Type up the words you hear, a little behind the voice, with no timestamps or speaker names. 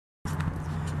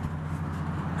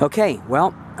Okay,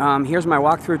 well, here's my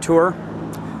walkthrough tour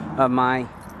of my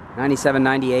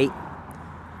 97-98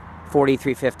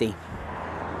 4350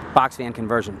 box van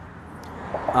conversion.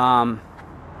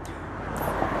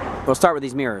 We'll start with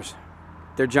these mirrors.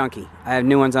 They're junky. I have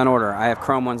new ones on order. I have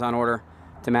chrome ones on order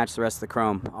to match the rest of the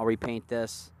chrome. I'll repaint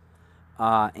this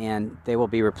and they will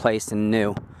be replaced and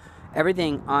new.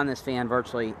 Everything on this van,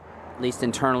 virtually, at least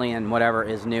internally and whatever,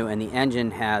 is new, and the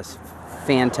engine has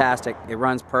fantastic, it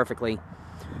runs perfectly.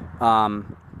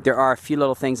 There are a few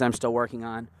little things I'm still working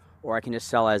on, or I can just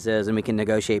sell as is and we can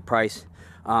negotiate price.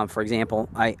 For example,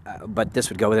 but this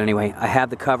would go with it anyway. I have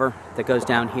the cover that goes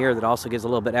down here that also gives a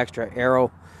little bit extra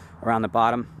arrow around the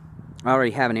bottom. I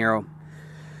already have an arrow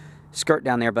skirt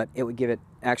down there, but it would give it,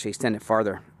 actually extend it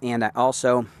farther. And I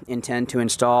also intend to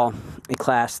install a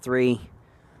class 3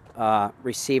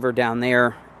 receiver down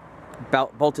there,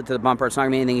 bolted to the bumper. It's not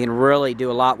going to be anything you can really do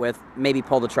a lot with. Maybe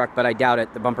pull the truck, but I doubt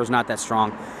it. The bumper's not that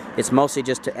strong. It's mostly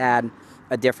just to add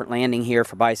a different landing here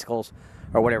for bicycles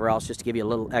or whatever else, just to give you a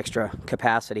little extra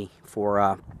capacity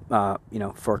for,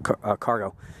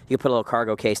 cargo. You can put a little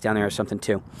cargo case down there or something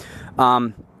too.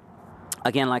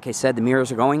 Again, like I said, the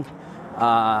mirrors are going.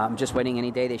 I'm just waiting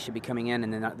any day. They should be coming in,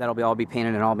 and then that'll all be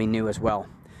painted and all be new as well.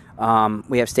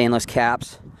 We have stainless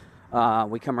caps.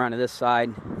 We come around to this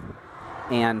side,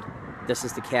 and this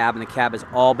is the cab, and the cab has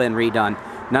all been redone.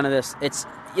 None of this, it's,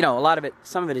 a lot of it,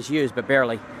 some of it is used, but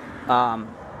barely.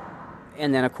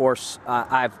 And then, of course,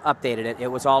 I've updated it. It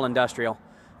was all industrial,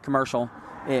 commercial.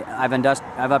 I've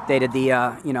updated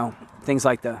the, things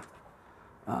like the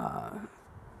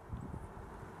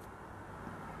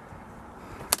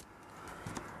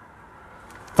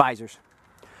visors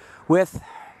with,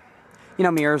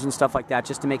 mirrors and stuff like that,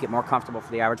 just to make it more comfortable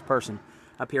for the average person.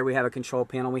 Up here we have a control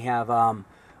panel. We have,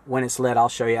 when it's lit, I'll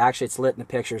show you. Actually, it's lit in the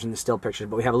pictures, in the still pictures,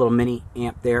 but we have a little mini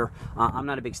amp there. I'm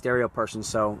not a big stereo person,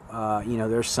 so,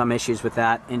 there's some issues with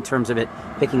that in terms of it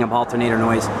picking up alternator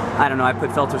noise. I don't know, I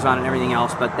put filters on it and everything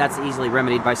else, but that's easily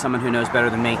remedied by someone who knows better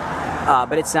than me.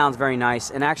 But it sounds very nice,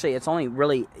 and actually it's only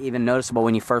really even noticeable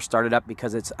when you first start it up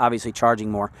because it's obviously charging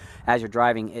more. As you're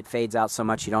driving, it fades out so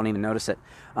much you don't even notice it.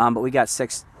 But we got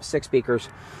six speakers.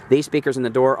 These speakers in the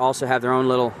door also have their own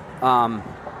little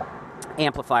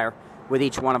amplifier with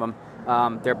each one of them.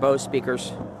 They're Bose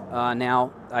speakers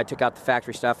now. I took out the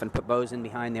factory stuff and put Bose in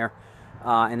behind there,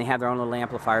 and they have their own little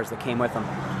amplifiers that came with them.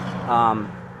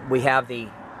 We have the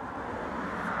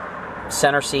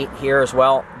center seat here as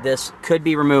well. This could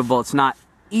be removable. It's not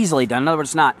easily done. In other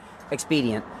words, it's not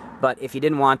expedient. But if you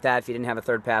didn't want that, if you didn't have a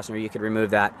third passenger, you could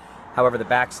remove that. However, the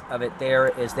backs of it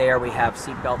is there. We have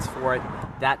seat belts for it.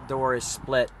 That door is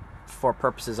split for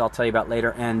purposes I'll tell you about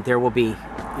later, and there will be,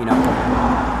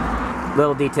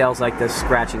 little details like this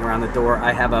scratching around the door.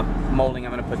 I have a molding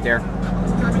I'm going to put there.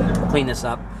 Clean this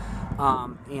up.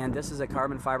 And this is a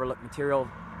carbon fiber look material.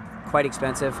 Quite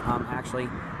expensive, actually,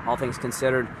 all things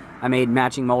considered. I made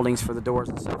matching moldings for the doors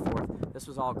and so forth. This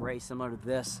was all gray, similar to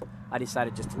this. I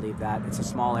decided just to leave that. It's a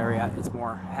small area. It's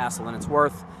more hassle than it's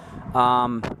worth.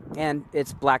 And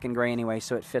it's black and gray anyway,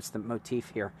 so it fits the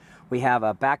motif here. We have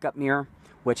a backup mirror,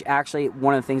 which actually,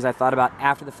 one of the things I thought about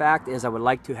after the fact is I would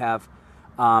like to have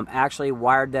actually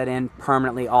wired that in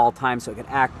permanently all the time so it could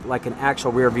act like an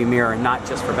actual rear view mirror and not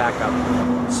just for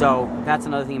backup. So that's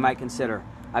another thing you might consider.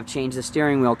 I've changed the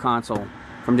steering wheel console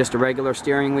from just a regular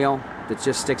steering wheel that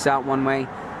just sticks out one way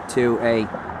to a,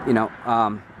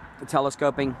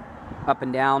 telescoping up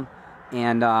and down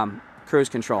and cruise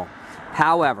control.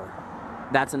 However,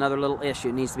 that's another little issue.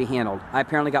 It needs to be handled. I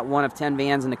apparently got one of 10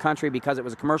 vans in the country because it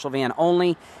was a commercial van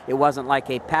only. It wasn't like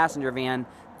a passenger van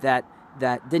that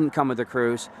didn't come with the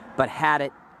cruise, but had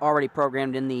it already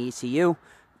programmed in the ECU.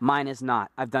 Mine is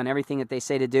not. I've done everything that they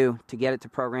say to do to get it to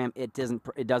program. It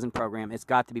doesn't program. It's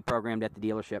got to be programmed at the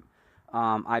dealership.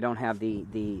 I don't have the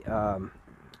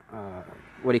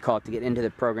what do you call it, to get into the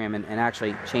program and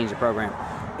actually change the program.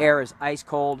 Air is ice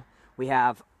cold. We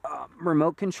have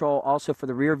remote control also for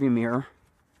the rear view mirror.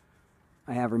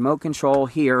 I have remote control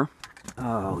here.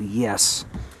 Oh, yes.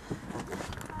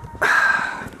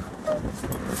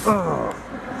 Oh.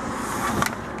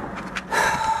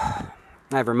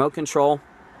 I have remote control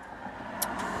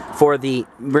for the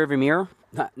rear view mirror.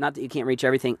 Not that you can't reach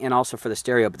everything, and also for the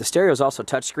stereo. But the stereo is also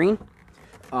touchscreen.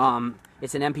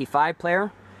 It's an MP5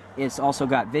 player. It's also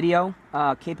got video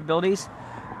capabilities.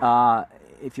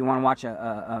 If you want to watch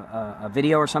a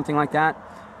video or something like that.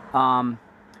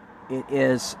 It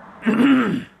is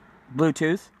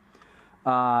Bluetooth.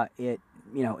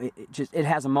 It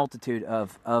has a multitude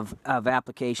of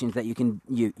applications that you can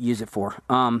use it for.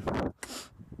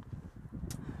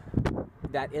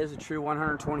 That is a true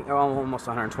 120, almost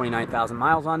 129,000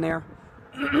 miles on there.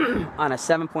 on a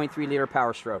 7.3 liter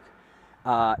Power Stroke.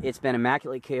 It's been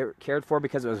immaculately cared for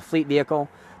because it was a fleet vehicle.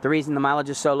 The reason the mileage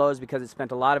is so low is because it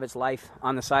spent a lot of its life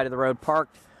on the side of the road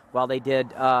parked while they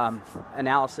did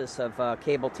analysis of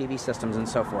cable TV systems and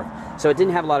so forth. So it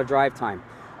didn't have a lot of drive time.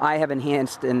 I have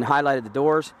enhanced and highlighted the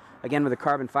doors, again with a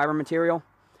carbon fiber material.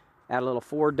 Add a little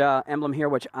Ford emblem here,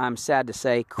 which I'm sad to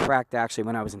say cracked actually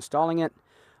when I was installing it.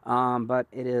 But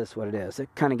it is what it is. It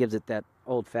kind of gives it that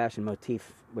old-fashioned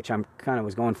motif, which I'm kind of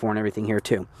was going for and everything here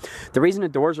too. The reason the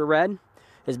doors are red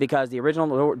is because the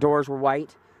original doors were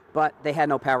white, but they had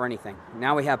no power or anything.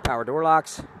 Now we have power door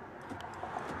locks.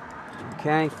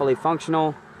 Okay, fully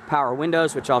functional. Power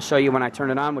windows, which I'll show you when I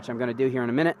turn it on, which I'm going to do here in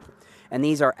a minute. And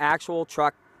these are actual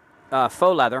truck faux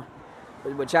leather,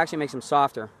 which actually makes them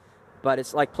softer, but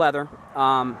it's like pleather.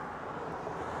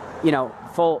 You know,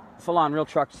 full-on real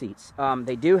truck seats.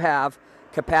 They do have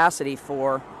capacity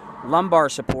for lumbar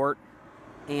support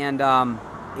and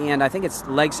I think it's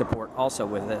leg support also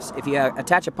with this. If you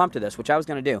attach a pump to this, which I was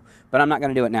going to do, but I'm not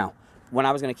going to do it now. When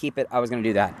I was going to keep it, I was going to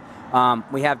do that.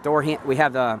 We have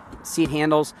the seat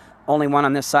handles. Only one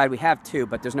on this side. We have two,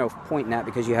 but there's no point in that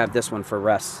because you have this one for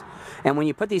rests. And when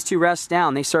you put these two rests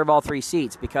down, they serve all three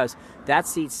seats because that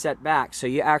seat's set back. So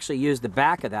you actually use the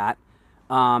back of that,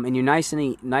 and you're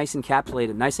nicely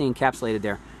encapsulated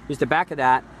there. Use the back of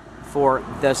that for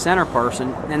the center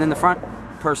person, and then the front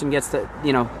person gets the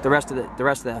rest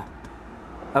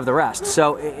of the rest.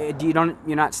 So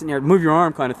you're not sitting there move your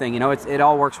arm kind of thing. You know, it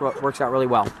all works out really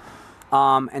well.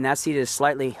 And that seat is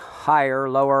slightly higher,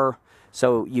 lower,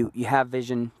 so you have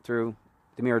vision through.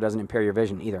 The mirror doesn't impair your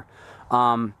vision either.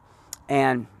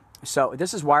 And so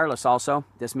this is wireless also.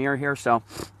 This mirror here, so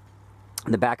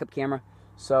the backup camera.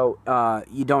 So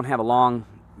you don't have a long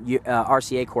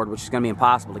RCA cord, which is going to be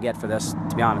impossible to get for this,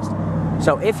 to be honest.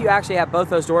 So if you actually have both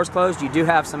those doors closed, you do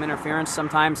have some interference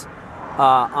sometimes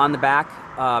on the back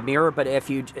mirror. But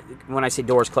when I say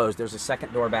doors closed, there's a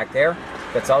second door back there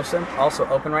that's also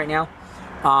open right now.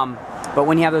 But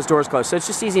when you have those doors closed, so it's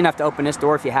just easy enough to open this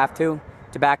door if you have to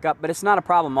back up. But it's not a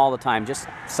problem all the time, just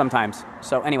sometimes.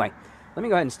 So anyway, let me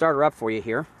go ahead and start her up for you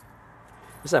here.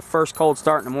 This is a first cold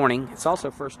start in the morning. It's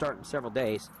also first start in several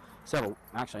days.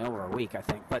 Actually over a week, I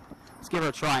think. But let's give it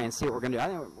a try and see what we're going to do. I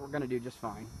think we're going to do just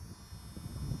fine.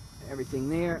 Everything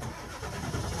there.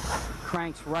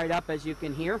 Cranks right up, as you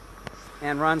can hear,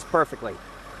 and runs perfectly.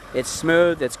 It's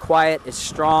smooth, it's quiet, it's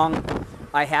strong.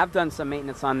 I have done some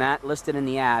maintenance on that, listed in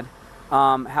the ad.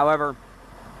 However,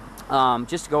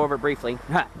 just to go over it briefly,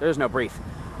 there's no brief.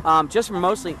 Just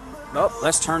mostly,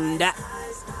 let's turn that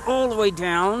all the way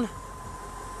down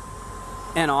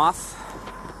and off.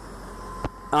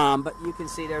 But you can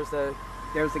see there's the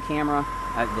camera,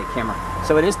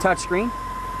 So it is touchscreen.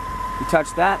 You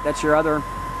touch that, that's your other,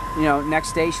 next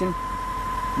station,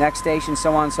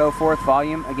 so on and so forth.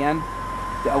 Volume again.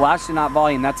 Well, actually not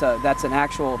volume. That's an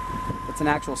actual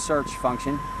search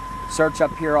function. Search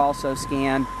up here also,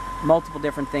 scan multiple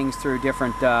different things through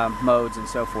different modes and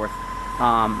so forth.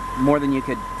 More than you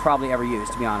could probably ever use,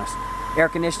 to be honest. Air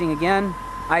conditioning again,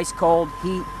 ice cold,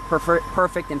 heat,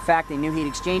 perfect. In fact, a new heat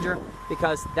exchanger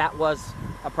because that was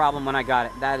a problem when I got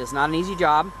it. That is not an easy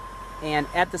job. And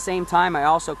at the same time, I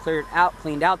also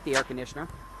cleaned out the air conditioner,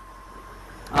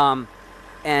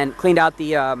 and cleaned out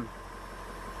the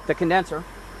condenser,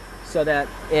 so that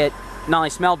it not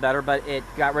only smelled better, but it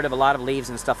got rid of a lot of leaves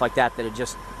and stuff like that had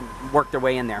just worked their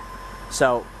way in there.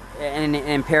 So, and it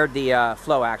impaired the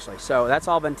flow actually. So that's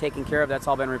all been taken care of. That's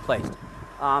all been replaced.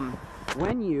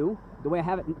 The way I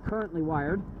have it currently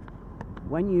wired,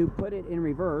 when you put it in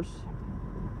reverse,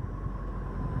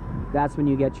 that's when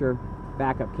you get your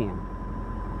backup cam.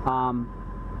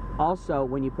 Also,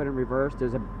 when you put it in reverse,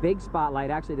 there's a big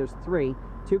spotlight. Actually, there's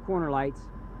two corner lights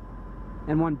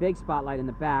and one big spotlight in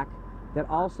the back that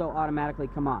also automatically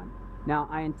come on. Now,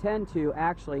 I intend to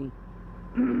actually,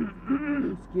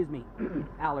 excuse me,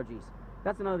 allergies.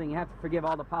 That's another thing. You have to forgive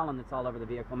all the pollen that's all over the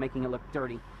vehicle, making it look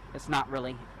dirty. It's not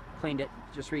really. Cleaned it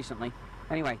just recently.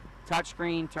 Anyway,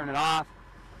 touchscreen, turn it off.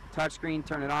 Touchscreen,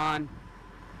 turn it on.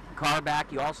 Car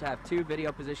back. You also have 2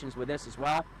 video positions with this as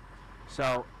well.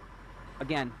 So,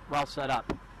 again, well set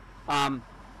up. Let's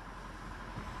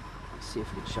see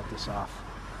if we can shut this off.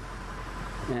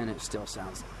 And it still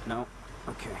sounds... No?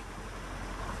 Okay.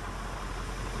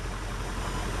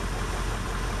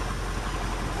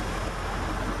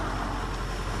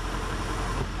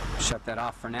 Shut that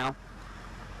off for now.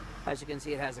 As you can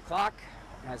see, it has a clock,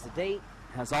 it has the date,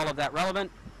 it has all of that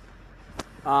relevant.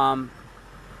 What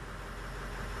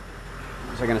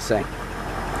was I going to say?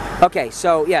 Okay,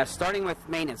 so yeah, starting with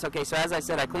maintenance. Okay, so as I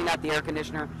said, I cleaned out the air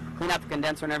conditioner, cleaned out the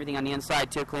condenser and everything on the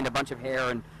inside too, cleaned a bunch of hair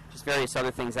and just various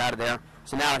other things out of there.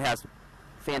 So now it has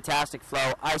fantastic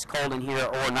flow, ice cold in here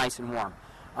or nice and warm.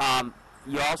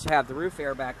 You also have the roof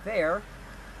air back there,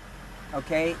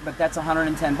 okay, but that's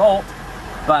 110 volt.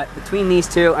 But between these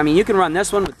two, I mean, you can run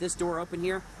this one with this door open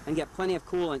here and get plenty of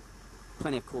cooling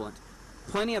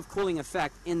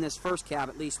effect in this first cab,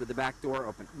 at least with the back door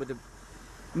open, with the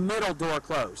middle door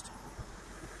closed.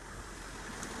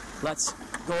 Let's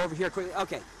go over here quickly.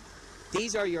 Okay,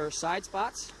 these are your side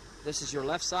spots. This is your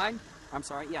left side. I'm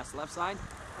sorry, yes, left side.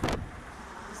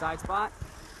 Side spot.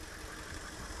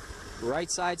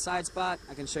 Right side spot.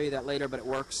 I can show you that later, but it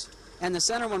works. And the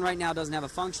center one right now doesn't have a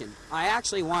function. I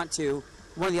actually want to,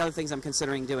 one of the other things I'm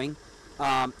considering doing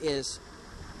is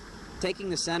taking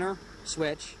the center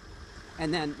switch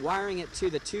and then wiring it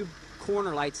to the two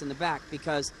corner lights in the back,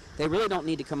 because they really don't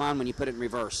need to come on when you put it in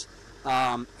reverse.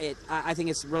 I think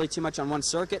it's really too much on one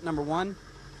circuit, number one.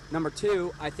 Number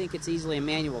two, I think it's easily a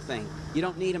manual thing. You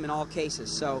don't need them in all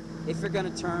cases. So if you're going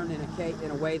to turn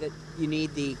in a way that you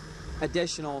need the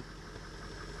additional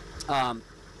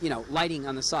lighting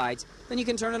on the sides, then you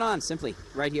can turn it on simply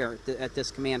right here at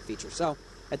this command feature. So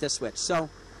at this switch. So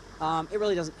it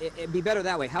really doesn't. It'd be better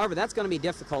that way. However, that's going to be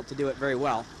difficult to do it very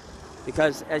well,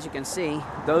 because as you can see,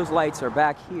 those lights are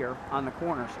back here on the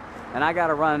corners, and I got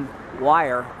to run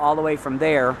wire all the way from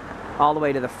there all the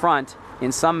way to the front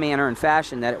in some manner and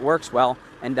fashion that it works well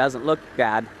and doesn't look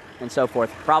bad and so forth.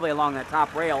 Probably along that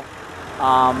top rail,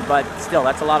 but still,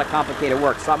 that's a lot of complicated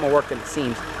work. It's a lot more work than it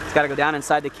seems. It's got to go down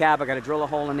inside the cab. I got to drill a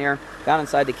hole in there, down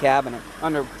inside the cab and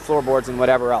under floorboards and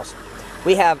whatever else.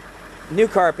 We have new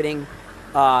carpeting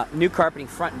front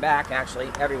and back,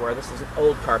 actually, everywhere. This is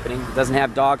old carpeting. It doesn't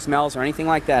have dog smells or anything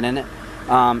like that in it.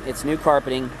 It's new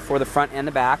carpeting for the front and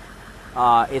the back.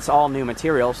 It's all new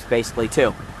materials, basically,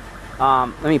 too.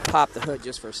 Let me pop the hood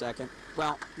just for a second.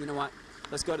 Well, you know what?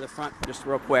 Let's go to the front just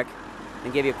real quick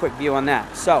and give you a quick view on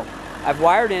that. So, I've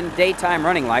wired in daytime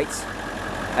running lights,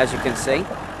 as you can see.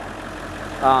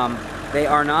 They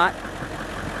are not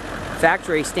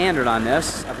factory standard on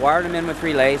this. I've wired them in with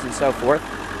relays and so forth,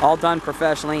 all done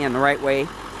professionally and the right way.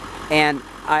 And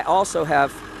I also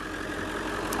have,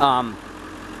 I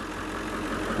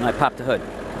popped the hood.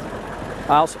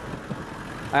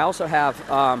 I also have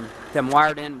them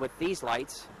wired in with these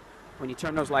lights. When you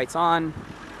turn those lights on,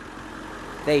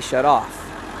 they shut off.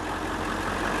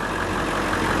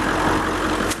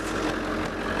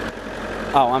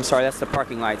 Oh, I'm sorry, that's the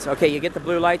parking lights. Okay, you get the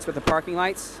blue lights with the parking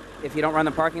lights. If you don't run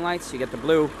the parking lights, you get the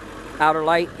blue outer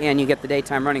light and you get the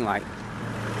daytime running light.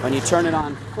 When you turn it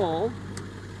on full,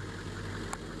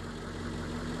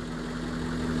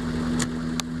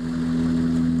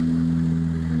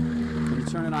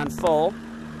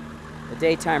 the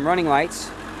daytime running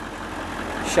lights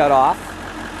shut off,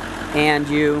 and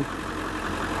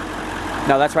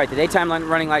no, that's right, the daytime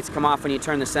running lights come off when you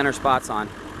turn the center spots on,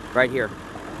 right here,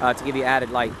 to give you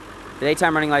added light. The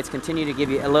daytime running lights continue to give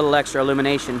you a little extra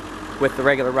illumination with the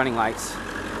regular running lights.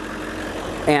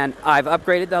 And I've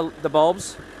upgraded the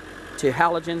bulbs to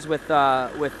halogens with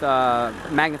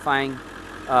magnified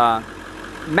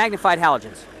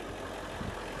halogens.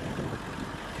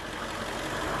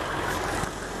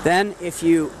 Then if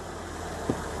you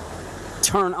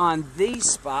turn on these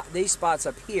spots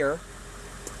up here,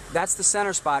 that's the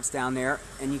center spots down there,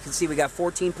 and you can see we got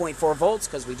 14.4 volts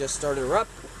because we just started her up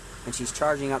and she's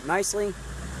charging up nicely.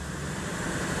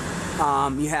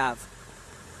 You have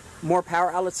more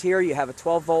power outlets here. You have a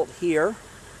 12 volt here,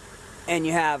 and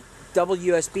you have double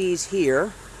USBs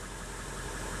here,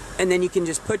 and then you can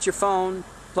just put your phone,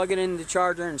 plug it into the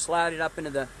charger, and slide it up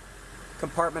into the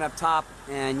compartment up top,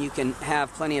 and you can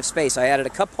have plenty of space. I added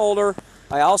a cup holder.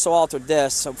 I also altered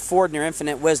this, so Ford in their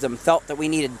infinite wisdom felt that we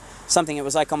needed something that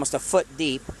was like almost a foot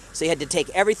deep, so you had to take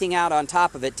everything out on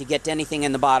top of it to get to anything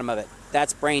in the bottom of it.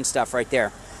 That's brain stuff right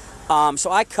there.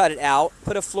 So I cut it out,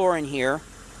 put a floor in here,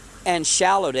 and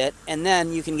shallowed it, and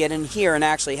then you can get in here and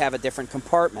actually have a different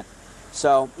compartment.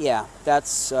 So yeah,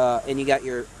 that's and you got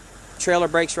your trailer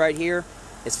brakes right here.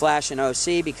 It's flashing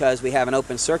OC because we have an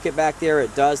open circuit back there.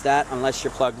 It does that unless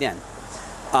you're plugged in,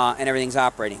 and everything's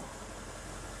operating.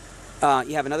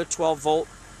 You have another 12 volt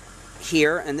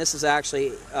here, and this is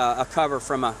actually a cover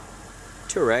from a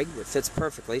Touareg that fits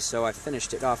perfectly, so I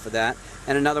finished it off with that.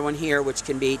 And another one here, which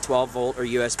can be 12 volt or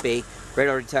USB,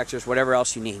 radar detectors, whatever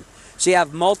else you need. So you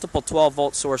have multiple 12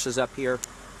 volt sources up here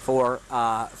for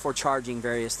charging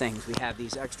various things. We have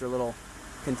these extra little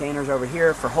containers over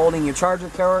here for holding your charger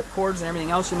cords and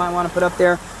everything else you might want to put up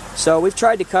there. So we've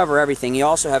tried to cover everything. You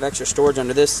also have extra storage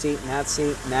under this seat and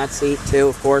that seat too,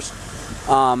 of course.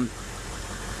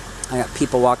 I got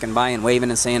people walking by and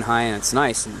waving and saying hi, and it's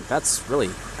nice, and that's really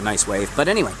a nice wave. But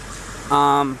anyway,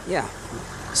 Yeah.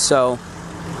 So,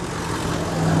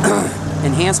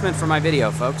 enhancement for my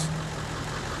video, folks.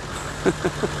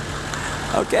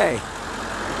 Okay.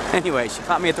 Anyway, she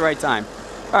caught me at the right time.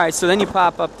 All right, so then you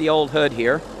pop up the old hood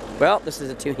here. Well, this is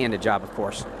a two-handed job, of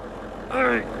course. All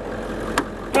right.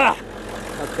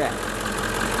 Okay.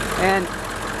 And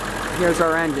here's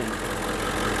our engine,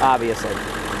 obviously.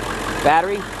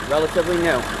 Battery, relatively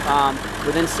new,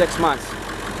 within 6 months.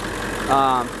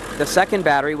 The second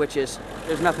battery, which is,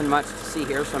 there's nothing much to see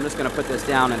here, so I'm just going to put this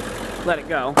down and let it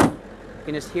go. You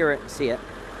can just hear it and see it.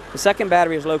 The second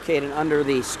battery is located under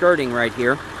the skirting right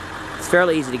here. It's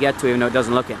fairly easy to get to, even though it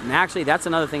doesn't look it. And actually, that's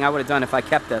another thing I would have done if I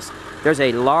kept this. There's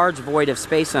a large void of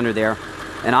space under there,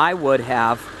 and I would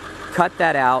have cut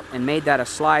that out and made that a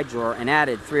slide drawer and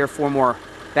added 3 or 4 more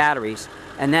batteries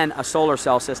and then a solar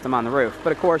cell system on the roof.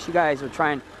 But of course, you guys are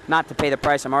trying not to pay the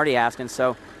price I'm already asking,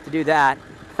 so to do that,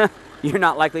 you're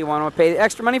not likely to want to pay the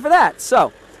extra money for that.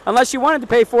 So, unless you wanted to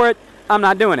pay for it, I'm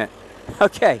not doing it.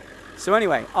 Okay, so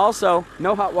anyway, also,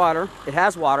 no hot water. It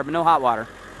has water, but no hot water.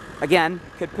 Again,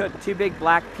 could put 2 big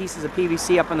black pieces of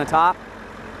PVC up on the top,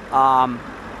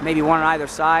 maybe one on either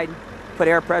side, put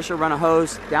air pressure, run a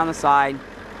hose down the side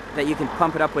that you can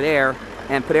pump it up with air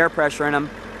and put air pressure in them,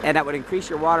 and that would increase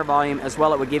your water volume as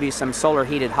well. It would give you some solar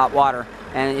heated hot water,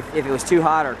 and if it was too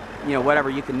hot or whatever,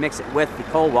 you can mix it with the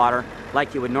cold water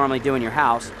like you would normally do in your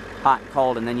house, hot and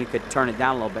cold, and then you could turn it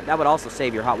down a little bit. That would also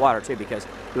save your hot water too, because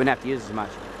you wouldn't have to use as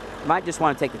much. You might just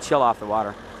want to take the chill off the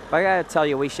water. But I gotta tell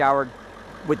you, we showered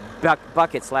with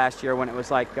buckets last year when it was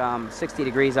like 60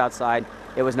 degrees outside.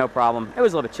 It was no problem. It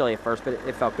was a little bit chilly at first, but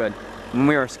it felt good when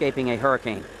we were escaping a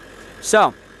hurricane.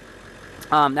 So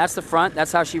that's the front.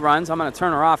 That's how she runs. I'm going to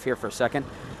turn her off here for a second.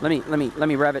 Let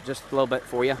me rev it just a little bit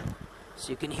for you,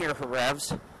 so you can hear her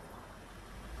revs.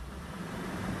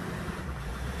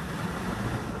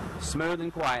 Smooth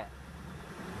and quiet.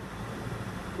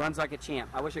 Runs like a champ.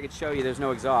 I wish I could show you there's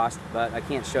no exhaust, but I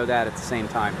can't show that at the same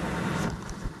time.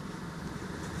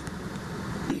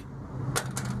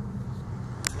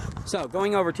 So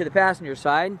going over to the passenger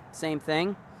side, same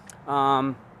thing.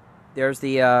 There's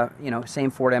the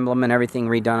same Ford emblem and everything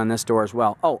redone on this door as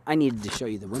well. Oh, I needed to show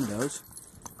you the windows,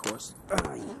 of course.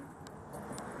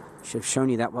 Should have shown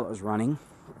you that while it was running.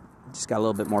 Just got a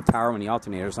little bit more power when the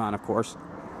alternator's on, of course.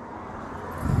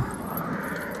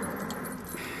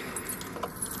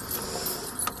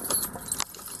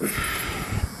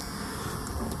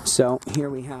 So here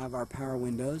we have our power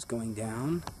windows going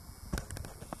down.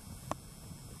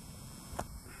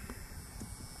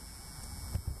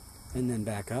 And then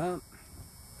back up,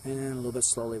 and a little bit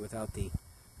slowly without got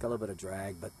a little bit of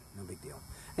drag, but no big deal.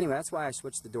 Anyway, that's why I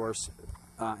switched the doors,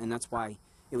 and that's why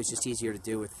it was just easier to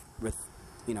do with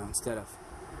instead of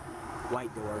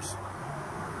white doors,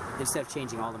 instead of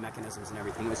changing all the mechanisms and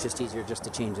everything, it was just easier just to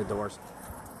change the doors.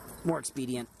 More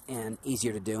expedient and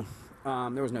easier to do.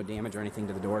 There was no damage or anything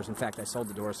to the doors. In fact, I sold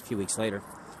the doors a few weeks later.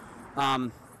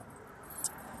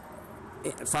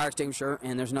 Fire extinguisher,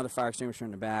 and there's another fire extinguisher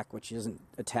in the back which isn't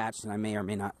attached, and I may or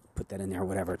may not put that in there or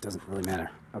whatever. It doesn't really matter.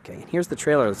 Okay, and here's the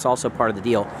trailer that's also part of the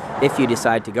deal if you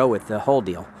decide to go with the whole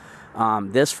deal.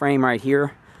 This frame right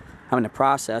here, I'm in the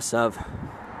process of,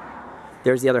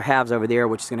 there's the other halves over there,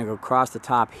 which is going to go across the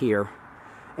top here,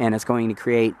 and it's going to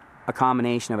create a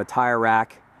combination of a tire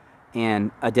rack and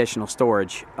additional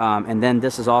storage, and then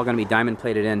this is all going to be diamond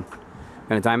plated in.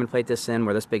 I'm going to diamond plate this in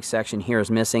where this big section here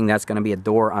is missing. That's going to be a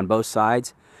door on both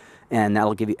sides, and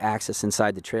that'll give you access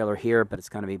inside the trailer here, but it's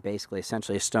going to be basically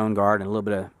essentially a stone guard and a little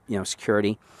bit of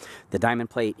security. The diamond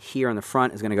plate here in the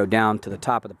front is going to go down to the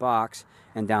top of the box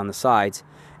and down the sides,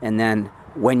 and then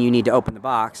when you need to open the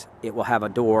box, it will have a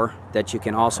door that you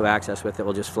can also access with. It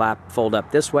will just fold up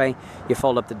this way. You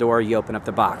fold up the door, you open up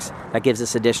the box. That gives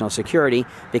us additional security,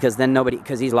 because then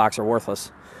because these locks are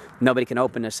worthless, nobody can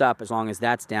open this up as long as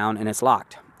that's down and it's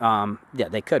locked. Yeah,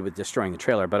 they could with destroying the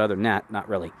trailer, but other than that, not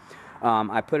really.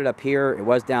 I put it up here. It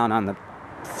was down on the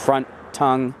front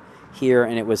tongue here,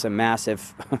 and it was a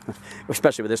massive,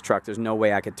 especially with this truck, there's no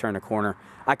way I could turn a corner.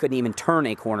 I couldn't even turn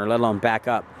a corner, let alone back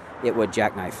up. It would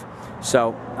jackknife.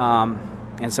 So,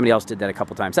 and somebody else did that a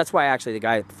couple times. That's why actually the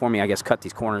guy before me, I guess, cut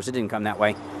these corners. It didn't come that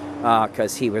way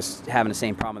because he was having the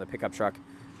same problem with the pickup truck.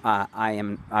 I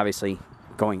am obviously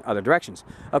going other directions.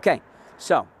 Okay,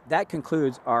 so that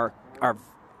concludes our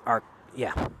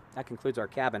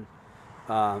cabin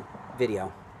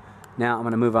video. Now I'm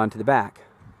going to move on to the back.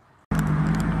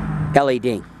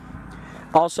 LED.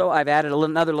 Also, I've added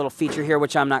another little feature here,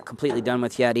 which I'm not completely done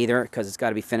with yet either, because it's got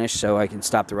to be finished so I can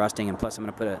stop the rusting, and plus I'm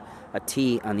going to put a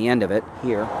T on the end of it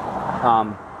here.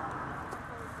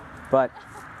 But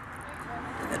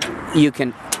you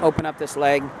can open up this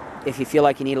leg, if you feel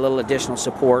like you need a little additional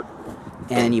support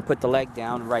and you put the leg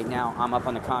down, right now I'm up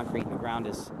on the concrete and the ground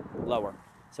is lower,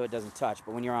 so it doesn't touch.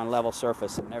 But when you're on level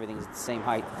surface and everything is at the same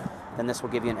height, then this will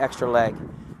give you an extra leg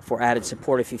for added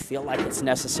support if you feel like it's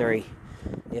necessary.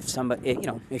 If somebody,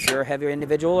 if you're a heavier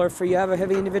individual, or if you have a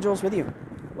heavy individuals with you,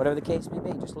 whatever the case may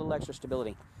be, just a little extra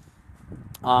stability.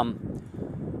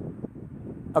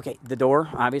 Okay, the door,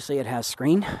 obviously it has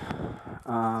screen.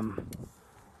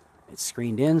 It's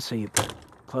screened in, so you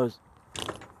close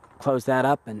that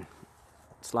up and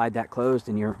slide that closed,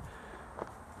 and you're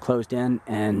closed in,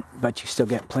 but you still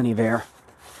get plenty of air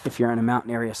if you're in a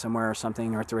mountain area somewhere or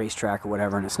something, or at the racetrack or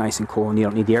whatever, and it's nice and cool and you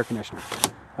don't need the air conditioner.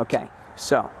 Okay,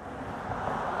 so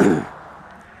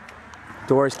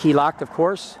door is key locked, of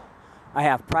course. I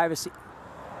have privacy.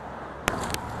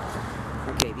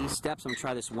 Okay, these steps, I'm going to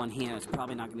try this one hand. It's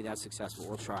probably not going to be that successful.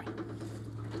 We'll try.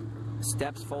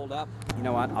 Steps fold up. You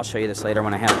know what? I'll show you this later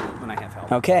when I have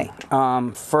help. Okay,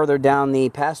 further down the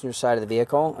passenger side of the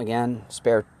vehicle, again,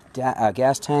 spare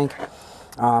gas tank.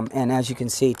 And as you can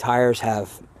see, tires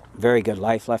have very good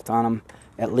life left on them,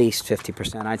 at least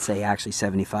 50%. I'd say actually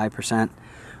 75%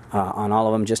 on all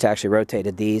of them. Just actually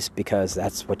rotated these because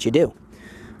that's what you do.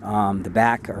 The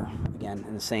back are, again,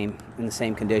 in the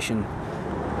same condition.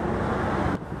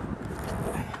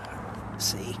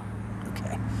 Let's see.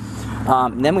 Okay.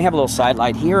 Then we have a little side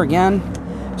light here again.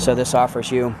 So this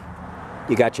offers you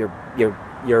got your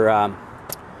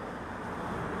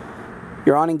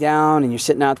awning down and you're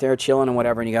sitting out there chilling and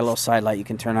whatever, and you got a little side light you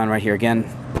can turn on right here. Again,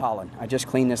 pollen. I just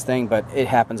cleaned this thing, but it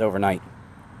happens overnight.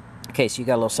 Okay, so you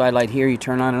got a little side light here, you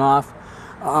turn on and off.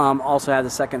 Also have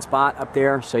the second spot up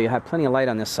there, so you have plenty of light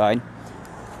on this side.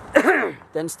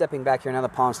 Then stepping back here, now the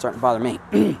pollen's starting to bother me.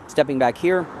 Stepping back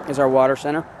here is our water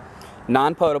center.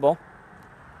 Non-potable,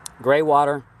 gray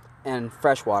water and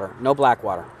fresh water, no black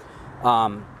water.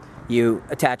 You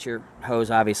attach your hose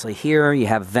obviously here, you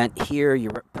have a vent here, you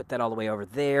put that all the way over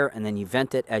there, and then you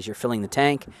vent it as you're filling the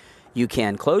tank. You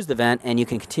can close the vent and you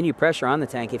can continue pressure on the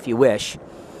tank if you wish.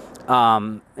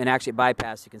 And actually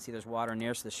bypass, you can see there's water in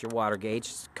there, so this is your water gauge.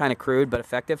 It's kind of crude but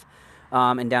effective.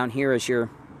 And down here is your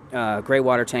gray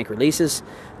water tank releases.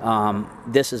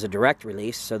 This is a direct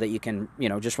release so that you can,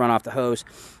 just run off the hose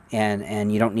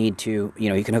and you don't need to,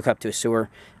 you can hook up to a sewer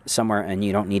somewhere and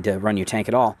you don't need to run your tank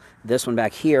at all. This one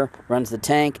back here runs the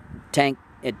tank,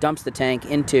 it dumps the tank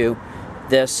into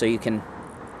this so you can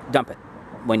dump it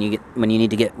when you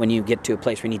get to a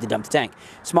place where you need to dump the tank.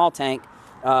 Small tank,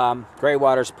 gray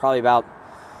water is probably about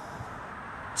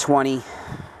 20.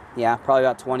 Yeah, probably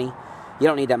about 20. You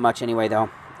don't need that much anyway though.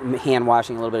 Hand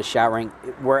washing, a little bit of showering,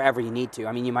 wherever you need to.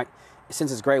 I mean, you might,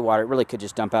 since it's gray water, it really could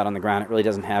just dump out on the ground. It really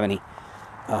doesn't have any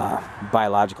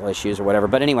biological issues or whatever.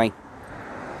 But anyway,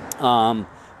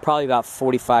 probably about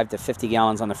 45 to 50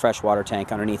 gallons on the freshwater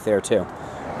tank underneath there too.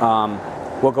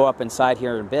 We'll go up inside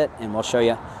here in a bit and we'll show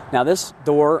you. Now this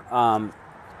door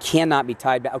cannot be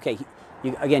tied back. Okay,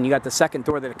 again, you got the second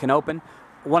door that it can open.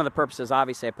 One of the purposes,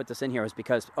 obviously, I put this in here was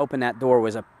because open that door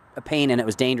was a pain and it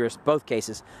was dangerous, both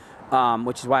cases.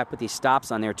 Which is why I put these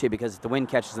stops on there too, because if the wind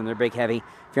catches them, they're big, heavy.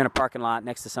 If you're in a parking lot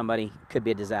next to somebody, it could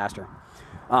be a disaster.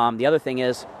 The other thing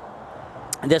is,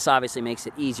 this obviously makes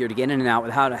it easier to get in and out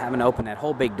without having to open that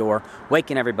whole big door,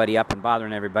 waking everybody up and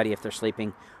bothering everybody if they're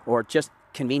sleeping, or just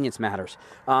convenience matters.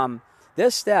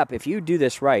 This step, if you do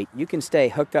this right, you can stay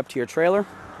hooked up to your trailer,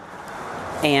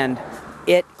 and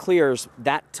it clears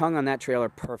that tongue on that trailer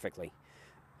perfectly.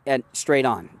 And straight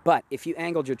on. But if you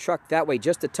angled your truck that way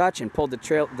just a touch and pulled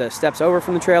the steps over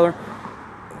from the trailer,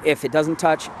 if it doesn't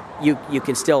touch, you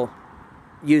can still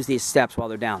use these steps while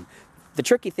they're down. The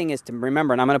tricky thing is to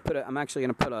remember, and I'm actually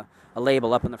going to put a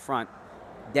label up in the front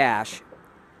dash,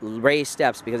 raise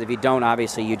steps, because if you don't,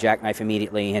 obviously you jackknife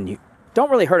immediately and you don't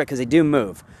really hurt it because they do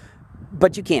move,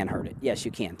 but you can hurt it. Yes,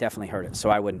 you can definitely hurt it. So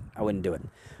I wouldn't do it.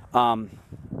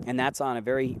 And that's on a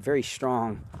very, very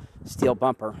strong steel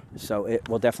bumper, so it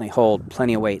will definitely hold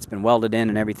plenty of weight. It's been welded in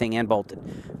and everything, and bolted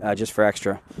just for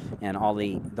extra, and all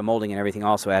the molding and everything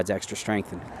also adds extra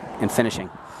strength and finishing.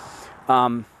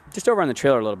 Just over on the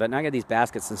trailer a little bit, and I got these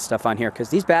baskets and stuff on here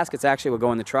because these baskets actually will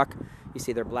go in the truck. You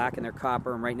see they're black and they're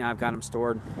copper, and right now I've got them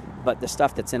stored, but the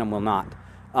stuff that's in them will not.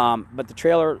 But the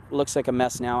trailer looks like a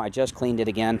mess now. I just cleaned it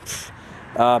again,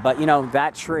 but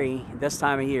that tree this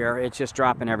time of year, it's just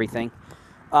dropping everything.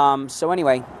 So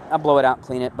anyway, I'll blow it out,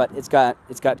 clean it, but it's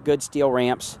got good steel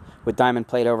ramps with diamond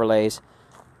plate overlays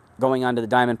going onto the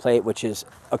diamond plate, which is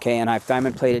okay. And I've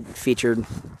diamond plated featured,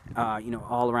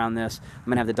 all around this. I'm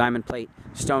gonna have the diamond plate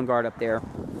stone guard up there.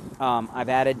 I've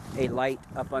added a light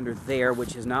up under there,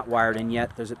 which is not wired in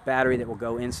yet. There's a battery that will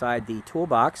go inside the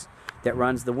toolbox that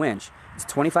runs the winch. It's a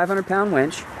 2,500 pound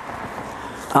winch.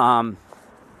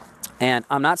 And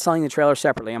I'm not selling the trailer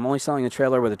separately. I'm only selling the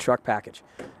trailer with a truck package.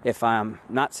 If I'm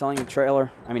not selling the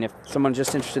trailer, I mean, if someone's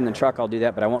just interested in the truck, I'll do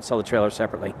that, but I won't sell the trailer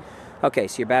separately. Okay,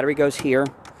 so your battery goes here.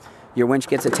 Your winch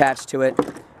gets attached to it.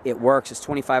 It works. It's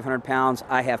 2,500 pounds.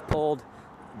 I have pulled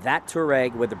that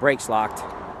Touareg with the brakes locked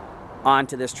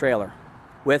onto this trailer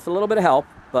with a little bit of help,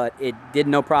 but it did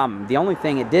no problem. The only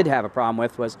thing it did have a problem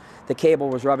with was the cable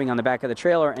was rubbing on the back of the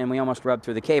trailer, and we almost rubbed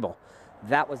through the cable.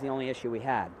 That was the only issue we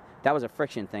had. That was a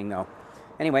friction thing, though.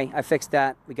 Anyway, I fixed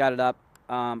that. We got it up,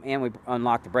 and we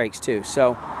unlocked the brakes, too.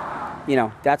 So, you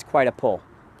know, that's quite a pull.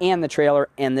 And the trailer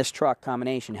and this truck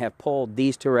combination have pulled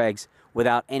these Touaregs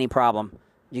without any problem.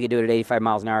 You can do it at 85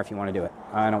 miles an hour if you want to do it.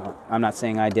 I'm not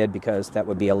saying I did because that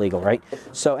would be illegal, right?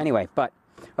 So anyway,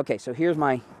 okay, so here's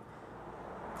my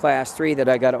Class 3 that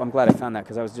I got. I'm glad I found that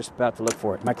because I was just about to look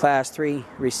for it. My Class 3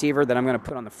 receiver that I'm going to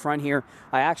put on the front here.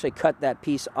 I actually cut that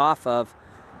piece off of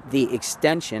the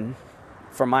extension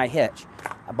for my hitch.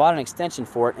 I bought an extension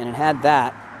for it, and it had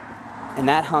that, and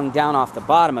that hung down off the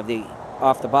bottom of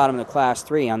the Class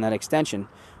 3 on that extension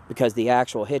because the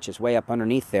actual hitch is way up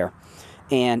underneath there.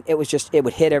 And it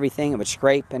would hit everything, it would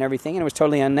scrape and everything, and it was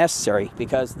totally unnecessary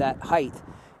because that height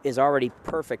is already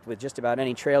perfect with just about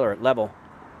any trailer at level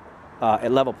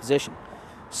position.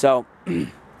 So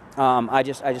I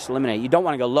just eliminate it. You don't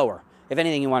want to go lower. If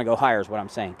anything, you want to go higher is what I'm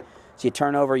saying. So you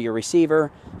turn over your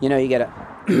receiver, you know, you get a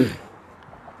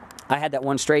I had that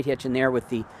one straight hitch in there with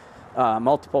the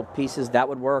multiple pieces, that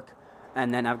would work.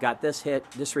 And then I've got this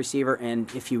receiver,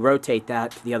 and if you rotate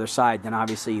that to the other side, then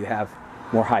obviously you have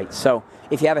more height. So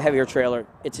if you have a heavier trailer,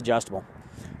 it's adjustable.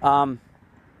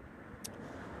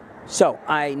 So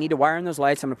I need to wire in those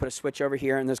lights. I'm going to put a switch over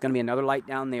here, and there's going to be another light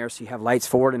down there, so you have lights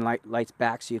forward and lights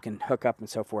back so you can hook up and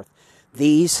so forth.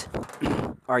 These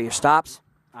are your stops,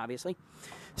 obviously.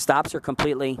 Stops are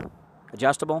completely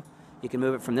adjustable. You can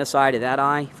move it from this eye to that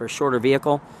eye for a shorter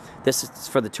vehicle. This is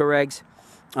for the Touaregs.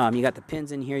 You got the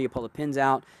pins in here. You pull the pins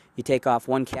out. You take off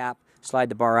one cap, slide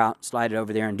the bar out, slide it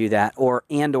over there and do that. Or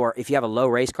if you have a low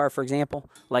race car, for example,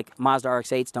 like Mazda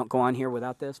RX-8s don't go on here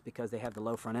without this because they have the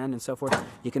low front end and so forth.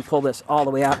 You can pull this all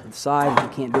the way out to the side. You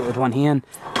can't do it with one hand.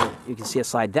 You can see it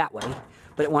slide that way,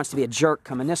 but it wants to be a jerk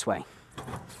coming this way.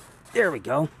 There we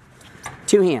go.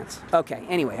 Two hands. Okay,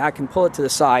 anyway, I can pull it to the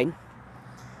side,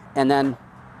 and then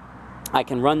I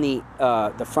can run the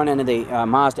front end of the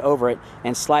Mazda over it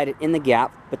and slide it in the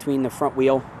gap between the front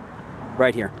wheel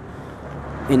right here.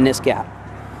 In this gap,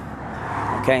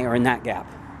 okay, or in that gap,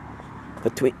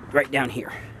 right down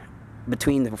here,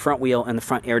 between the front wheel and the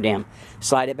front air dam.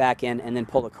 Slide it back in, and then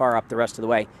pull the car up the rest of the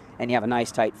way, and you have a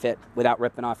nice tight fit without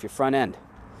ripping off your front end.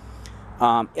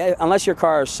 Unless your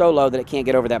car is so low that it can't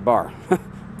get over that bar,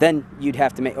 then you'd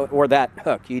have to make, or that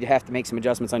hook, you'd have to make some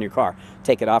adjustments on your car,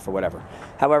 take it off or whatever.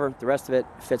 However, the rest of it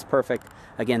fits perfect.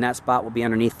 Again, that spot will be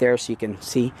underneath there, so you can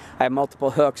see I have multiple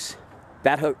hooks.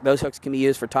 Those hooks can be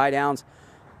used for tie downs.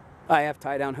 I have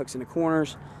tie-down hooks in the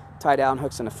corners, tie-down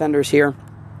hooks in the fenders here,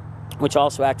 which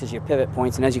also act as your pivot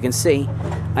points. And as you can see,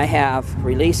 I have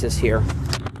releases here.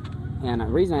 And the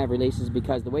reason I have releases is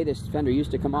because the way this fender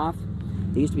used to come off,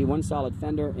 it used to be one solid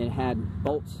fender. It had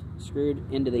bolts screwed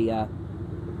into the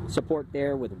support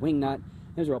there with a wing nut.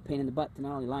 It was a real pain in the butt to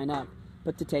not only line up,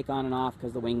 but to take on and off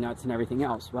because the wing nuts and everything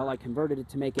else. Well, I converted it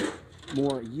to make it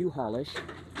more U-Haul-ish,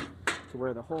 to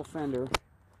where the whole fender,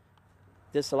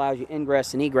 this allows you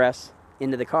ingress and egress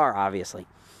into the car, obviously.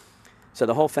 So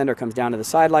the whole fender comes down to the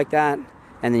side like that,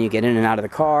 and then you get in and out of the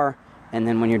car, and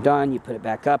then when you're done, you put it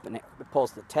back up, and it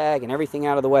pulls the tag and everything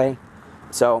out of the way.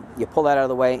 So you pull that out of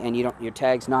the way, and your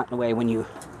tag's not in the way when you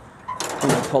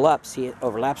pull up. See, it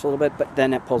overlaps a little bit, but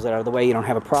then it pulls it out of the way. You don't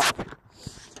have a problem.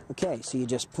 Okay, so you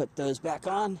just put those back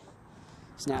on,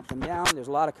 snap them down. There's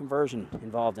a lot of conversion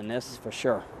involved in this, for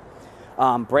sure.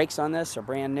 Brakes on this are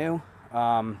brand new.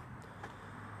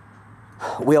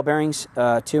 Wheel bearings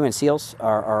too, and seals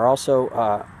are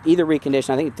also either reconditioned.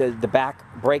 I think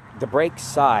the brake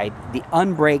side, the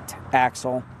unbraked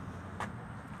axle,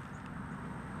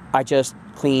 I just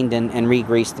cleaned and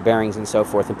re-greased the bearings and so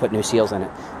forth and put new seals in it.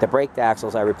 The braked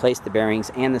axles, I replaced the bearings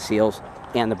and the seals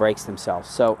and the brakes themselves.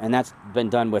 So, and that's been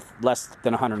done with less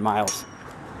than 100 miles.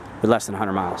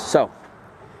 So,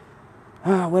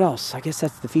 what else? I guess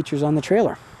that's the features on the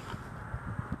trailer.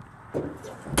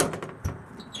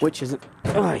 Which isn't,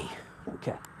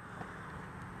 okay.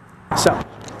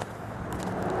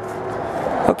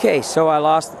 So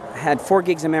I had 4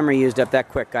 gigs of memory used up that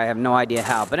quick. I have no idea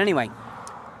how. But anyway,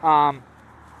 now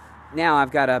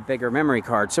I've got a bigger memory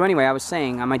card. So anyway, I was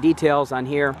saying on my details on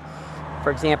here,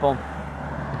 for example,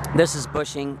 this is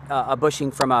a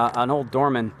bushing from an old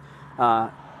Dorman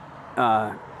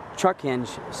truck hinge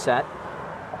set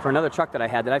for another truck that I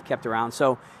had that I've kept around.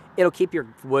 So it'll keep your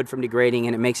wood from degrading,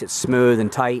 and it makes it smooth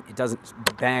and tight. It doesn't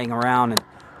bang around and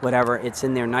whatever. It's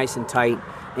in there nice and tight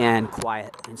and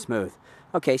quiet and smooth.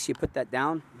 Okay, so you put that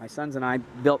down. My sons and I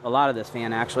built a lot of this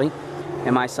fan, actually.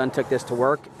 And my son took this to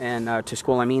work, and to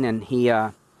school, I mean, and he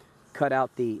cut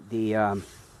out the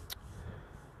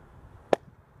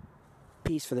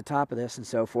piece for the top of this and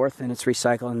so forth, and it's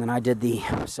recycled. And then I did the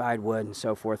side wood and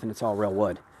so forth, and it's all real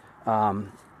wood.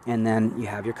 And then you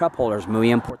have your cup holders, muy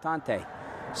importante.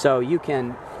 So you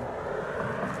can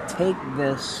take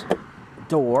this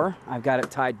door, I've got it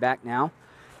tied back now,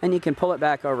 and you can pull it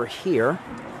back over here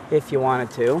if you wanted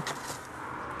to.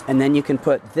 And then you can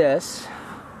put this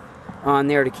on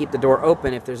there to keep the door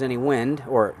open if there's any wind,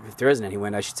 or if there isn't any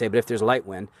wind, I should say, but if there's light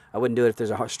wind. I wouldn't do it if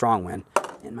there's a strong wind.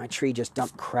 And my tree just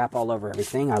dumped crap all over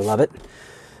everything. I love it.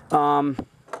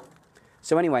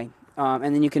 So anyway,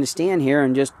 and then you can stand here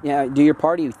and just do your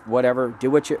party, whatever, do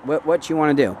what you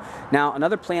want to do. Now,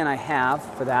 another plan I have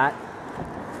for that,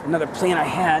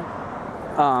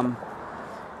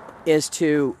 is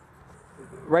to,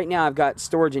 right now I've got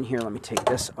storage in here. Let me take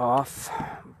this off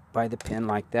by the pin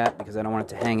like that because I don't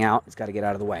want it to hang out. It's got to get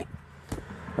out of the way.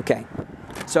 Okay,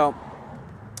 so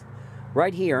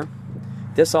right here,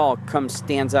 this all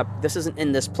stands up. This isn't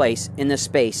in this place, in this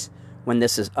space when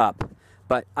this is up.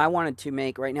 But I wanted to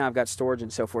make, right now I've got storage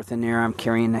and so forth in there. I'm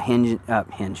carrying a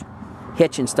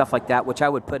hitch and stuff like that, which I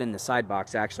would put in the side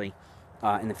box actually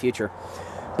in the future.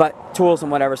 But tools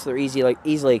and whatever, so they're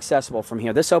easily accessible from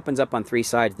here. This opens up on 3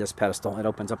 sides, this pedestal. It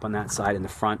opens up on that side, in the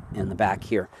front and the back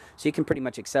here. So you can pretty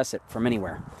much access it from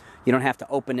anywhere. You don't have to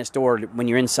open this door when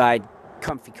you're inside,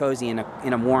 comfy, cozy in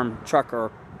a warm truck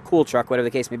or cool truck, whatever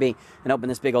the case may be, and open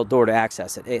this big old door to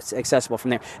access it. It's accessible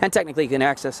from there. And technically you can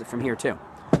access it from here too.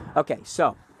 Okay,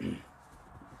 so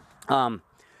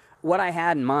what I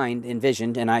had in mind,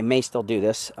 envisioned, and I may still do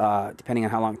this, depending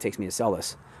on how long it takes me to sell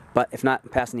this, but if not,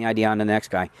 passing the idea on to the next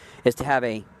guy, is to have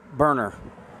a burner,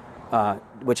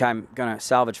 which I'm going to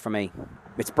salvage from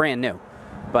it's brand new,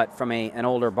 but from an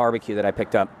older barbecue that I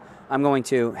picked up. I'm going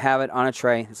to have it on a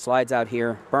tray. It slides out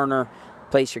here, burner,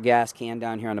 place your gas can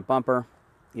down here on the bumper,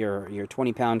 your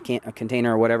 20-pound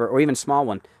container or whatever, or even small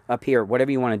one up here,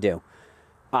 whatever you want to do.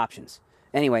 Options.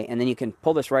 Anyway, and then you can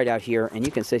pull this right out here, and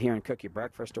you can sit here and cook your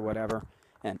breakfast or whatever.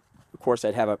 And, of course,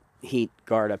 I'd have a heat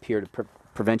guard up here to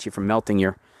prevent you from melting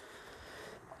your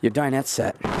dinette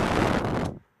set,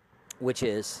 which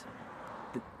is,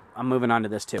 I'm moving on to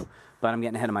this too, but I'm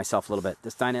getting ahead of myself a little bit.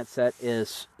 This dinette set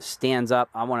stands up.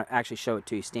 I want to actually show it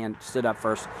to you. Stood up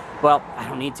first. Well, I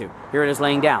don't need to. Here it is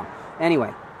laying down.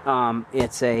 Anyway,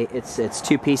 it's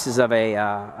 2 pieces of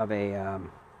a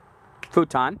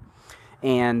futon.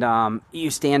 And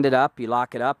you stand it up, you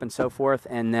lock it up and so forth,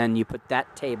 and then you put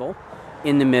that table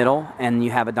in the middle, and you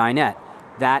have a dinette.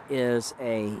 That is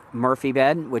a Murphy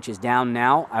bed, which is down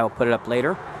now. I will put it up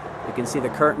later. You can see the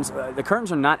curtains. The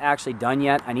curtains are not actually done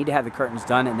yet. I need to have the curtains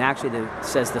done, and actually it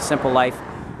says the Simple Life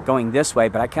going this way,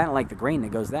 but I kind of like the grain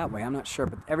that goes that way. I'm not sure,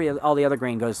 but all the other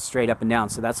grain goes straight up and down,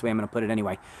 so that's the way I'm going to put it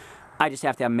anyway. I just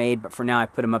have to have them made, but for now I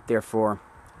put them up there for,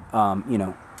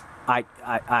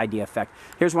 idea effect.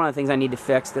 Here's one of the things I need to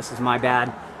fix. This is my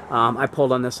bad. I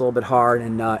pulled on this a little bit hard,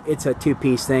 and it's a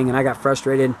 2-piece thing, and I got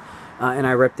frustrated and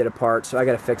I ripped it apart, so I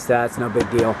got to fix that. It's no big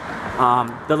deal.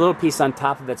 The little piece on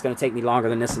top of it's going to take me longer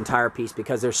than this entire piece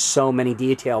because there's so many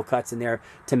detail cuts in there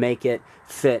to make it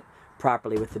fit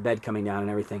properly with the bed coming down and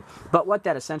everything. But what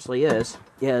that essentially is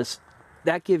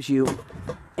that gives you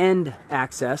end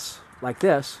access like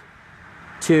this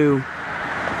to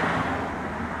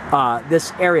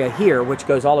this area here, which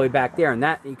goes all the way back there, and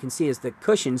that you can see is the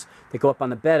cushions that go up on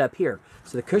the bed up here.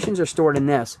 So the cushions are stored in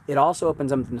this. It also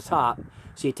opens up from the top.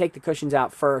 So you take the cushions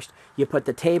out first, you put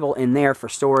the table in there for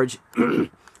storage, you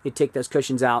take those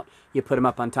cushions out, you put them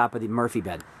up on top of the Murphy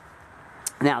bed.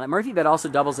 Now, the Murphy bed also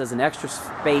doubles as an extra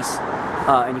space,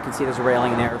 and you can see there's a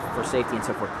railing there for safety and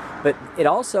so forth. But it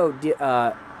also,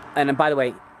 and by the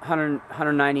way,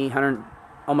 190,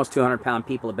 almost 200-pound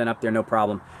people have been up there, no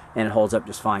problem, and it holds up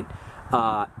just fine.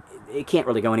 It can't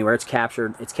really go anywhere. It's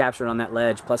captured. It's captured on that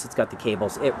ledge, plus it's got the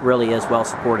cables. It really is well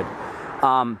supported.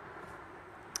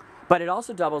 But it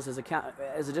also doubles as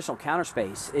additional counter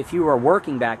space. If you are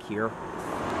working back here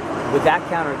with that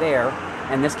counter there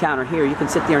and this counter here, you can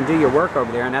sit there and do your work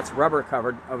over there, and that's rubber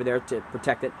covered over there to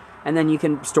protect it. And then you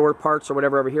can store parts or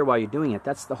whatever over here while you're doing it.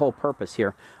 That's the whole purpose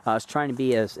here. It's trying to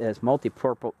be as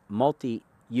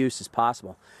multi-use as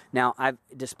possible. Now, I've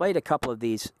displayed a couple of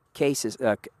these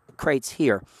crates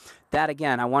here. That,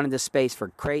 again, I wanted this space for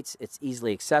crates. It's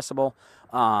easily accessible.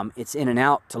 It's in and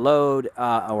out to load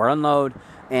or unload.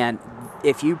 And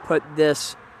if you put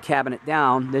this cabinet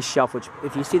down, this shelf, which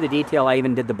if you see the detail, I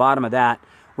even did the bottom of that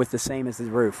with the same as the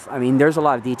roof. I mean, there's a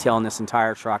lot of detail in this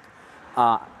entire truck.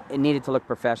 It needed to look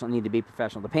professional. It needed to be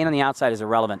professional. The paint on the outside is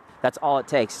irrelevant. That's all it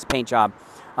takes. It's a paint job.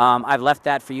 I've left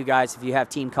that for you guys. If you have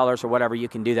team colors or whatever, you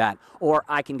can do that. Or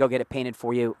I can go get it painted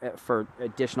for you for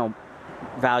additional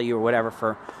value or whatever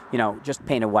for, just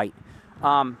painted white.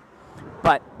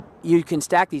 But you can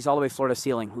stack these all the way floor to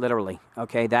ceiling, literally.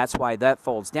 Okay, that's why that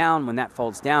folds down. When that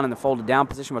folds down in the folded down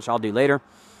position, which I'll do later,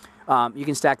 you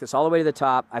can stack this all the way to the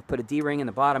top. I've put a D-ring in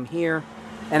the bottom here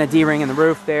and a D-ring in the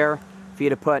roof there for you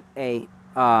to put a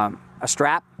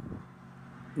strap,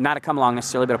 not a come along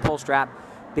necessarily, but a pull strap,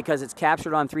 because it's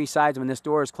captured on 3 sides when this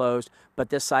door is closed, but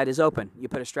this side is open. You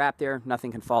put a strap there,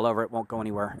 nothing can fall over, it won't go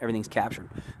anywhere, everything's captured.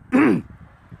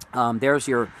 There's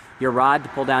your rod to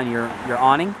pull down your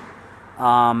awning,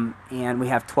 and we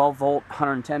have 12 volt,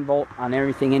 110 volt on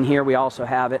everything in here. We also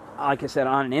have it, like I said,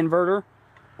 on an inverter,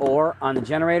 or on the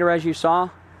generator as you saw,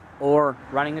 or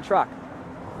running the truck.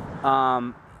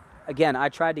 Again, I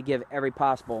tried to give every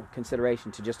possible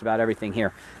consideration to just about everything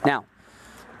here. Now,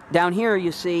 down here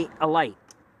you see a light.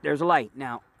 There's a light.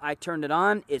 Now, I turned it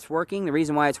on. It's working. The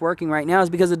reason why it's working right now is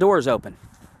because the door is open.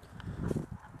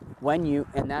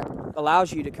 And that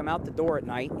allows you to come out the door at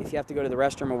night if you have to go to the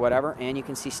restroom or whatever, and you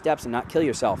can see steps and not kill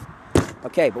yourself.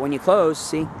 Okay, but when you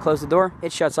close the door,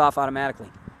 it shuts off automatically.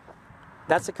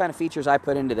 That's the kind of features I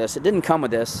put into this. It didn't come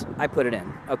with this. I put it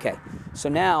in. Okay, so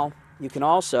now you can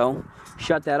also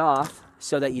shut that off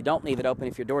so that you don't leave it open.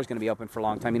 If your door is going to be open for a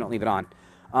long time, you don't leave it on.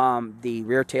 The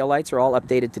rear tail lights are all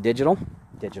updated to digital.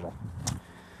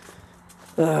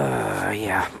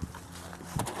 Yeah.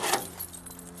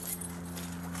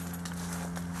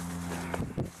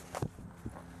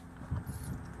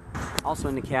 Also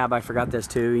in the cab, I forgot this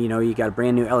too. You got a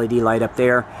brand new LED light up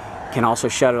there. Can also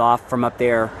shut it off from up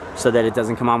there so that it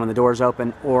doesn't come on when the door's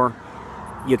open, or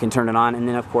you can turn it on, and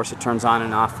then of course it turns on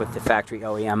and off with the factory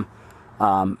OEM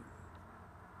on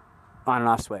and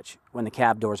off switch when the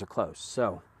cab doors are closed.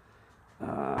 So,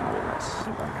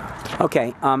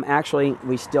 okay, actually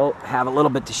we still have a little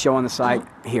bit to show on the side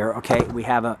here. Okay, we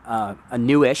have a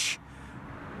newish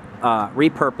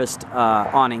repurposed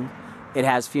awning. It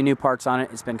has a few new parts on it.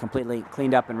 It's been completely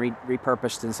cleaned up and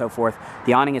repurposed and so forth.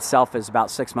 The awning itself is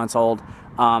about 6 months old.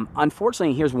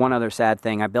 Unfortunately, here's one other sad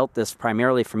thing. I built this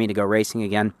primarily for me to go racing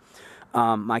again.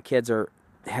 My kids are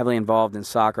heavily involved in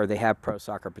soccer. They have pro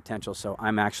soccer potential, so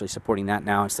I'm actually supporting that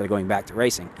now instead of going back to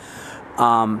racing.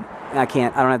 I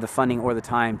don't have the funding or the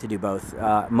time to do both.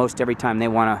 Most every time they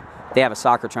have a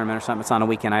soccer tournament or something, it's on a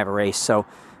weekend, I have a race, so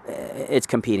it's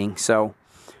competing. So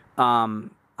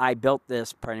I built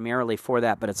this primarily for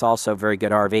that, but it's also a very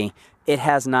good RV. It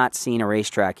has not seen a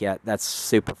racetrack yet. That's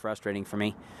super frustrating for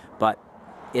me, but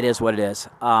it is what it is.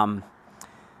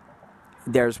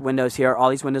 There's windows here. All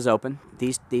these windows open.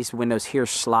 These windows here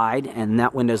slide, and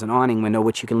that window's an awning window,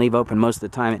 which you can leave open most of the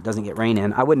time. It doesn't get rain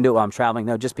in. I wouldn't do it while I'm traveling,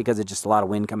 though, just because it's just a lot of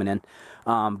wind coming in.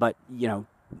 But,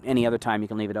 any other time you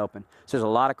can leave it open. So there's a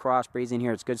lot of cross breeze in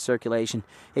here. It's good circulation.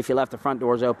 If you left the front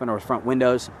doors open or front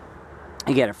windows,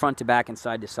 you get it front to back and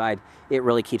side to side. It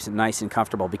really keeps it nice and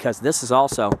comfortable, because this is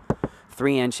also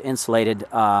 3-inch insulated.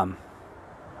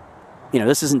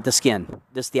 This isn't the skin.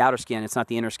 This is the outer skin. It's not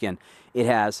the inner skin. It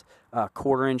has a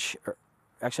 1/4-inch,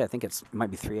 actually I think it might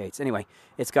be 3/8. Anyway,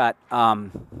 it's got, I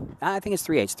think it's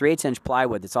 3/8. 3/8-inch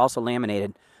plywood that's also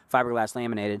laminated, fiberglass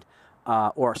laminated,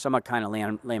 or some kind of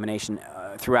lamination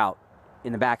throughout.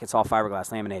 In the back, it's all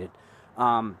fiberglass laminated.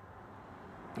 And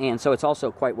so it's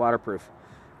also quite waterproof.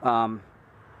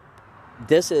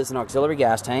 This is an auxiliary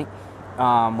gas tank,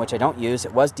 which I don't use.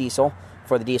 It was diesel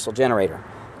for the diesel generator.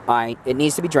 It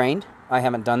needs to be drained. I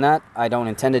haven't done that. I don't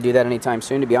intend to do that anytime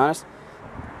soon, to be honest.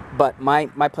 But my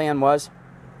plan was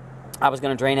I was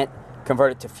going to drain it,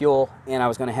 convert it to fuel, and I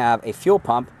was going to have a fuel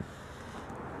pump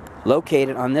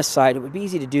located on this side. It would be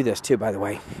easy to do this too, by the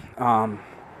way,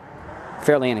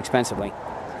 fairly inexpensively.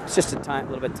 It's just a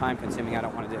little bit time consuming. I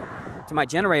don't want to do. To my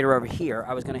generator over here,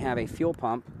 I was going to have a fuel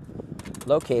pump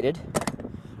located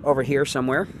over here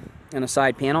somewhere in a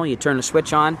side panel. You turn the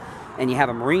switch on, and you have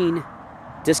a marine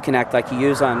disconnect like you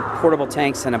use on portable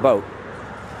tanks in a boat.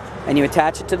 And you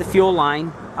attach it to the fuel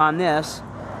line on this,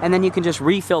 and then you can just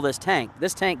refill this tank.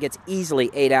 This tank gets easily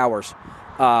 8 hours,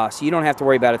 so you don't have to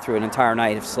worry about it through an entire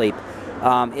night of sleep.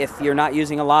 If you're not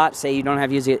using a lot, say you don't have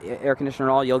to use the air conditioner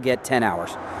at all, you'll get 10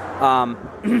 hours.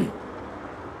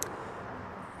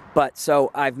 But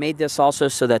so I've made this also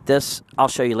so that this, I'll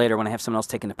show you later when I have someone else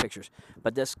taking the pictures,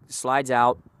 but this slides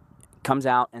out, comes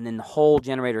out, and then the whole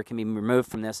generator can be removed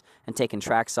from this and taken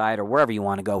trackside or wherever you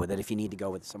want to go with it if you need to go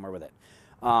with somewhere with it.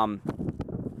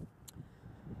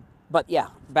 But yeah,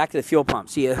 back to the fuel pump.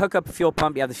 So you hook up a fuel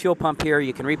pump. You have the fuel pump here.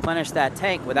 You can replenish that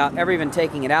tank without ever even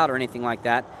taking it out or anything like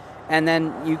that. And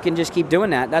then you can just keep doing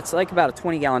that. That's like about a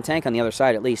 20-gallon tank on the other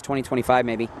side, at least 20, 25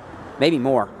 maybe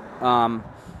more.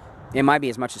 It might be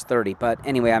as much as 30. But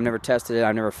anyway, I've never tested it.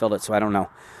 I've never filled it, so I don't know.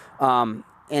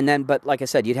 And then, but like I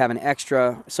said, you'd have an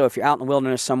extra. So if you're out in the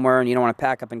wilderness somewhere and you don't want to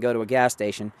pack up and go to a gas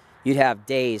station, you'd have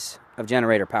days of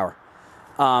generator power.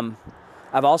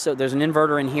 There's an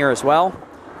inverter in here as well.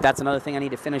 That's another thing I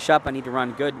need to finish up. I need to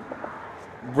run good,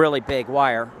 really big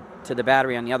wire to the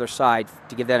battery on the other side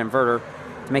to give that inverter,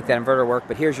 to make that inverter work.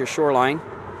 But here's your shoreline,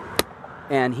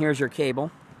 and here's your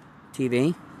cable,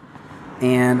 TV.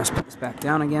 And let's put this back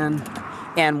down again.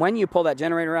 And when you pull that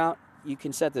generator out, you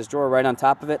can set this drawer right on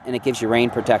top of it, and it gives you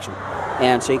rain protection.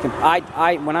 And so you can,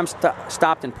 when I'm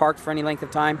stopped and parked for any length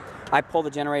of time, I pull the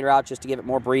generator out just to give it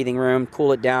more breathing room,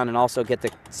 cool it down, and also get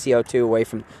the CO2 away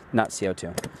from, not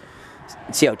CO2.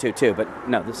 CO2 too, but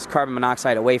no, this is carbon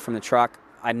monoxide away from the truck.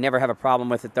 I never have a problem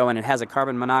with it though, and it has a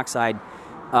carbon monoxide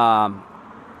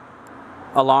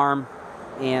alarm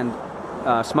and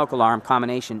smoke alarm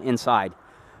combination inside.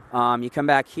 You come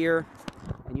back here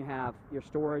and you have your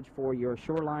storage for your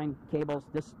shoreline cables.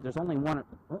 There's only one.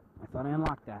 Oh, I thought I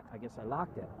unlocked that. I guess I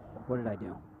locked it. What did I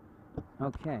do?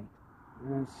 Okay.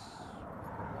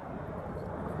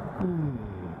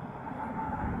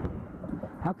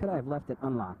 How could I have left it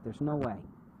unlocked? There's no way.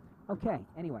 Okay,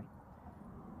 anyway.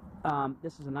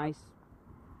 This is a nice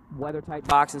weather-tight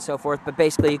box and so forth, but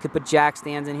basically you could put jack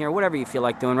stands in here, whatever you feel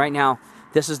like doing. Right now,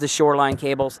 this is the shoreline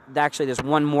cables. Actually, there's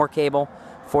one more cable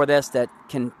for this that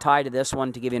can tie to this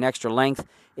one to give you an extra length.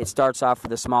 It starts off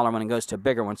with a smaller one and goes to a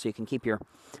bigger one, so you can keep your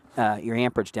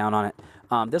amperage down on it.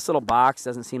 This little box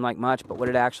doesn't seem like much, but what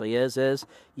it actually is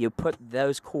you put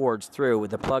those cords through with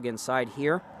the plug inside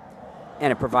here,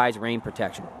 and it provides rain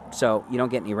protection. So you don't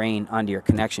get any rain onto your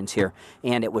connections here.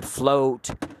 And it would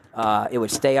float, it would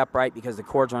stay upright because the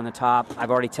cords are on the top. I've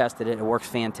already tested it, it works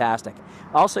fantastic.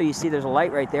 Also, you see there's a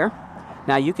light right there.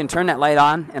 Now you can turn that light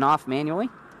on and off manually,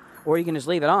 or you can just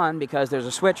leave it on because there's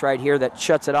a switch right here that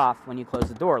shuts it off when you close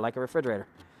the door, like a refrigerator.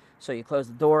 So you close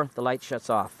the door, the light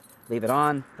shuts off. Leave it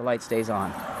on, the light stays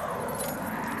on.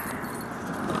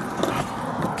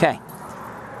 Okay.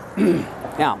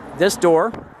 Now, this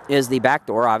door is the back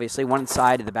door, obviously, one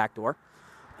side of the back door.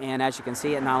 And as you can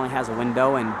see, it not only has a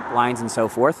window and blinds and so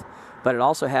forth, but it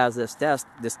also has this desk,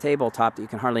 this tabletop that you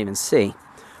can hardly even see.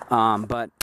 But